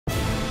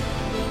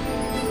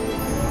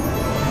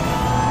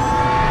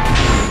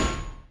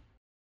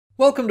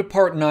Welcome to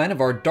part 9 of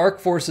our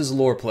Dark Forces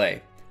lore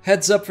play.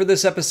 Heads up for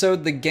this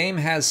episode, the game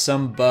has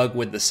some bug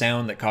with the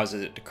sound that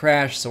causes it to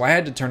crash, so I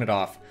had to turn it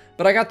off,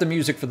 but I got the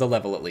music for the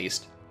level at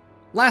least.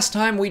 Last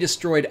time we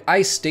destroyed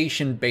Ice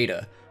Station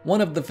Beta,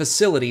 one of the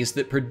facilities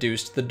that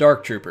produced the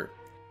Dark Trooper.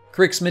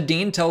 Crix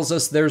Medine tells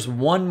us there's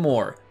one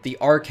more, the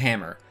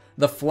Archammer,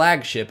 the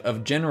flagship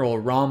of General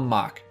Rom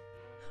Mak.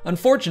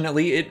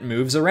 Unfortunately, it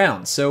moves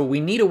around, so we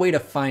need a way to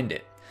find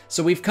it.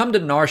 So we've come to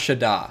Nar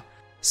Shaddaa.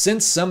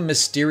 Since some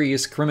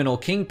mysterious criminal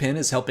kingpin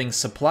is helping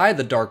supply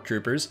the Dark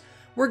Troopers,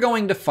 we're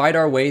going to fight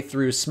our way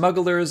through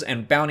smugglers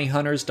and bounty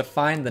hunters to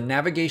find the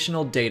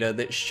navigational data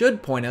that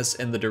should point us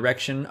in the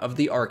direction of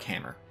the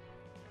Archammer.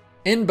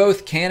 In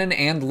both Canon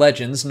and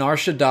Legends, Nar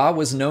Shaddaa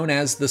was known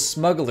as the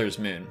Smugglers'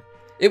 Moon.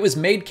 It was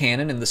made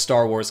canon in the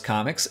Star Wars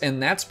comics,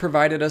 and that's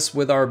provided us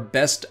with our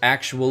best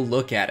actual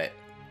look at it.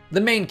 The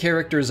main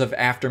characters of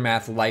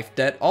Aftermath Life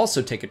Debt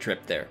also take a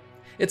trip there.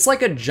 It's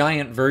like a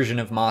giant version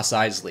of Mos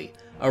Eisley,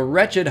 a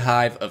wretched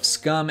hive of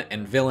scum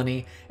and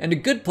villainy, and a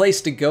good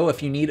place to go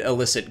if you need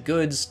illicit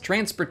goods,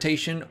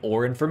 transportation,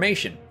 or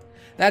information.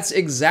 That's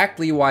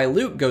exactly why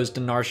Luke goes to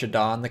Nar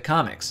Shaddaa in the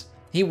comics.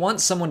 He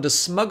wants someone to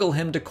smuggle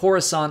him to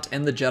Coruscant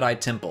and the Jedi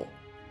Temple.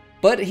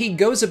 But he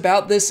goes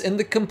about this in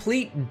the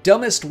complete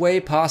dumbest way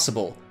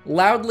possible,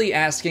 loudly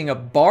asking a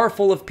bar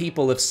full of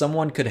people if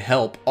someone could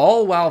help,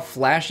 all while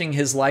flashing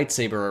his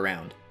lightsaber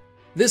around.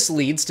 This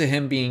leads to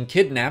him being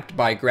kidnapped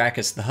by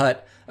Gracchus the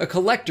Hutt, a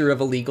collector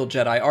of illegal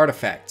Jedi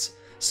artifacts.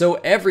 So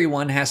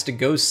everyone has to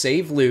go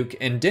save Luke,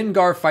 and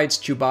Dengar fights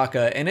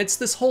Chewbacca, and it's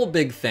this whole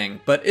big thing,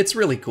 but it's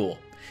really cool.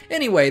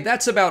 Anyway,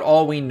 that's about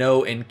all we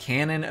know in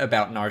canon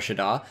about Nar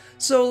Shaddaa,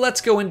 so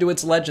let's go into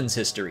its Legends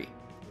history.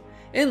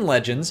 In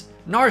Legends,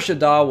 Nar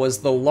Shaddaa was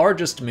the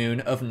largest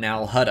moon of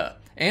Nal Hutta,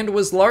 and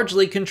was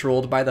largely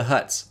controlled by the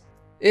Hutts.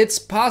 It's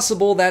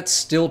possible that's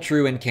still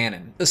true in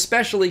canon,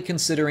 especially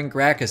considering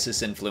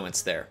Gracchus'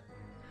 influence there.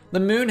 The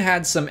moon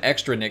had some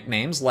extra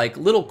nicknames like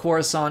Little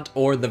Coruscant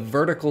or the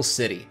Vertical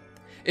City.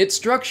 Its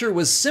structure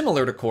was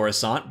similar to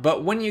Coruscant,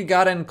 but when you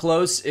got in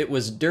close, it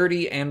was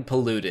dirty and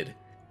polluted.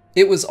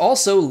 It was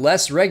also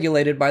less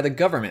regulated by the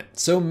government,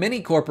 so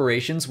many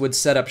corporations would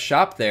set up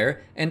shop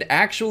there and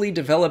actually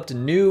developed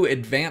new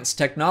advanced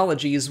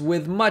technologies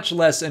with much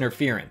less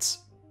interference.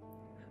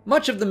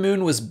 Much of the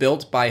moon was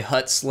built by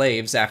Hutt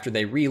slaves after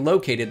they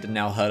relocated to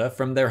Nal Hutta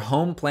from their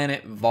home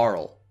planet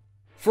Varl.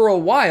 For a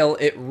while,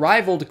 it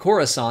rivaled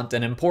Coruscant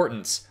in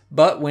importance,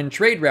 but when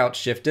trade routes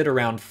shifted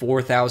around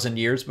 4,000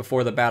 years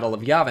before the Battle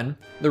of Yavin,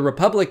 the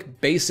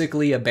Republic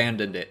basically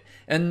abandoned it,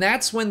 and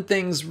that's when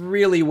things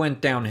really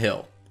went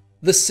downhill.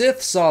 The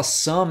Sith saw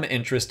some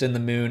interest in the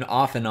moon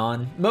off and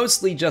on,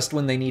 mostly just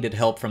when they needed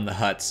help from the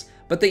Hutts,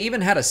 but they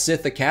even had a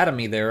Sith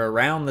Academy there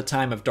around the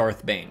time of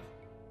Darth Bane.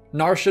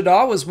 Nar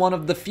Shaddaa was one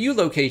of the few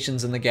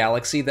locations in the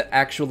galaxy that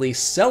actually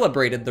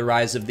celebrated the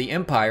rise of the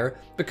Empire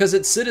because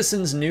its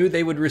citizens knew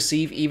they would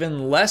receive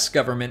even less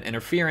government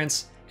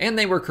interference, and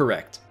they were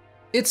correct.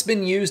 It's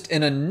been used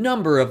in a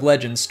number of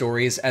legend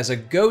stories as a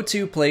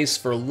go-to place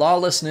for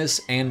lawlessness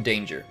and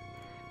danger.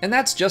 And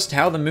that's just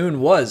how the moon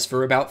was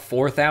for about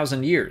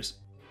 4,000 years.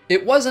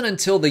 It wasn't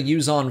until the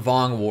Yuuzhan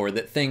Vong War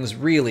that things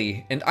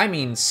really, and I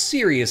mean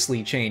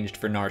seriously, changed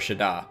for Nar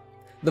Shaddaa.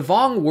 The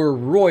Vong were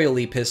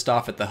royally pissed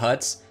off at the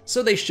Hutts,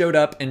 so they showed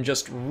up and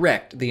just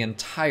wrecked the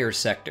entire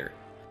sector.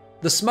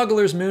 The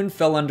Smugglers' Moon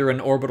fell under an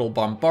orbital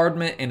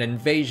bombardment and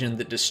invasion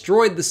that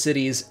destroyed the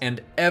cities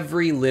and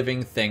every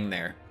living thing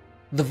there.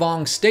 The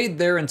Vong stayed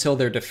there until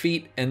their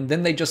defeat, and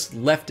then they just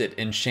left it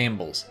in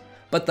shambles.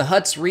 But the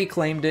Hutts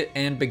reclaimed it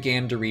and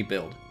began to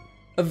rebuild.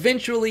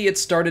 Eventually, it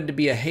started to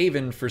be a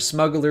haven for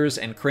smugglers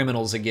and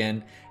criminals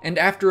again, and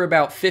after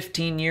about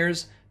 15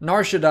 years,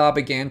 Nar Shaddaa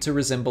began to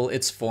resemble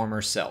its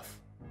former self.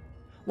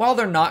 While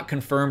they're not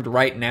confirmed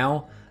right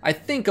now, I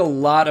think a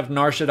lot of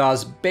Nar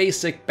Shaddaa's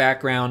basic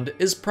background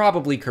is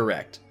probably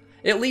correct,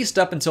 at least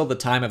up until the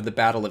time of the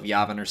Battle of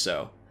Yavin or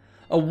so.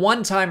 A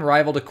one-time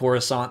rival to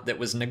Coruscant that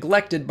was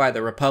neglected by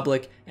the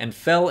Republic and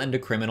fell into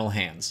criminal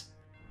hands.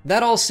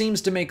 That all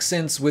seems to make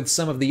sense with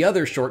some of the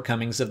other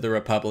shortcomings of the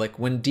Republic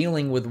when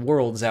dealing with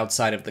worlds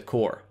outside of the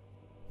core.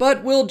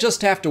 But we'll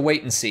just have to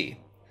wait and see.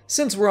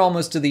 Since we're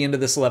almost to the end of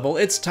this level,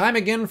 it's time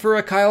again for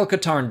a Kyle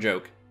Katarn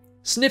joke.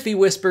 Sniffy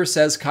Whisper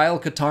says Kyle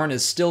Katarn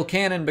is still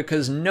canon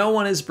because no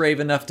one is brave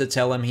enough to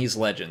tell him he's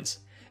Legends.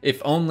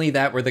 If only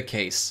that were the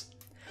case.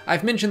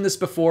 I've mentioned this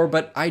before,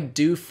 but I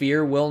do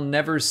fear we'll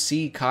never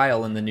see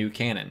Kyle in the new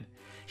canon.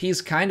 He's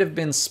kind of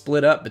been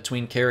split up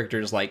between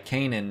characters like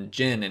Kanan,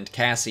 Jyn, and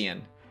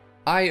Cassian.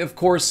 I, of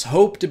course,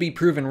 hope to be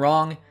proven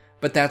wrong,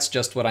 but that's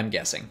just what I'm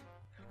guessing.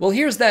 Well,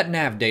 here's that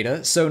nav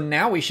data, so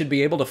now we should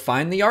be able to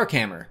find the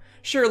Archammer.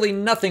 Surely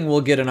nothing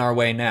will get in our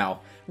way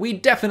now. We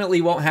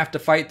definitely won't have to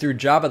fight through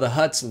Jabba the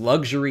Hutt's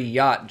luxury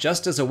yacht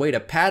just as a way to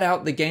pad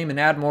out the game and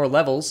add more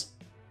levels.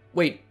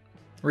 Wait,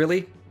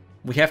 really?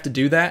 We have to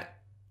do that?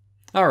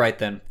 Alright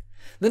then.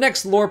 The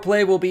next lore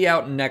play will be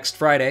out next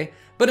Friday,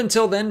 but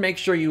until then, make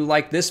sure you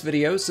like this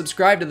video,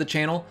 subscribe to the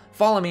channel,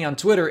 follow me on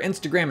Twitter,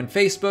 Instagram, and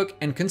Facebook,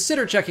 and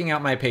consider checking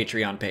out my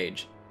Patreon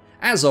page.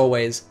 As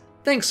always,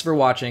 Thanks for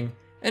watching,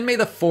 and may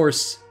the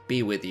Force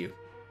be with you.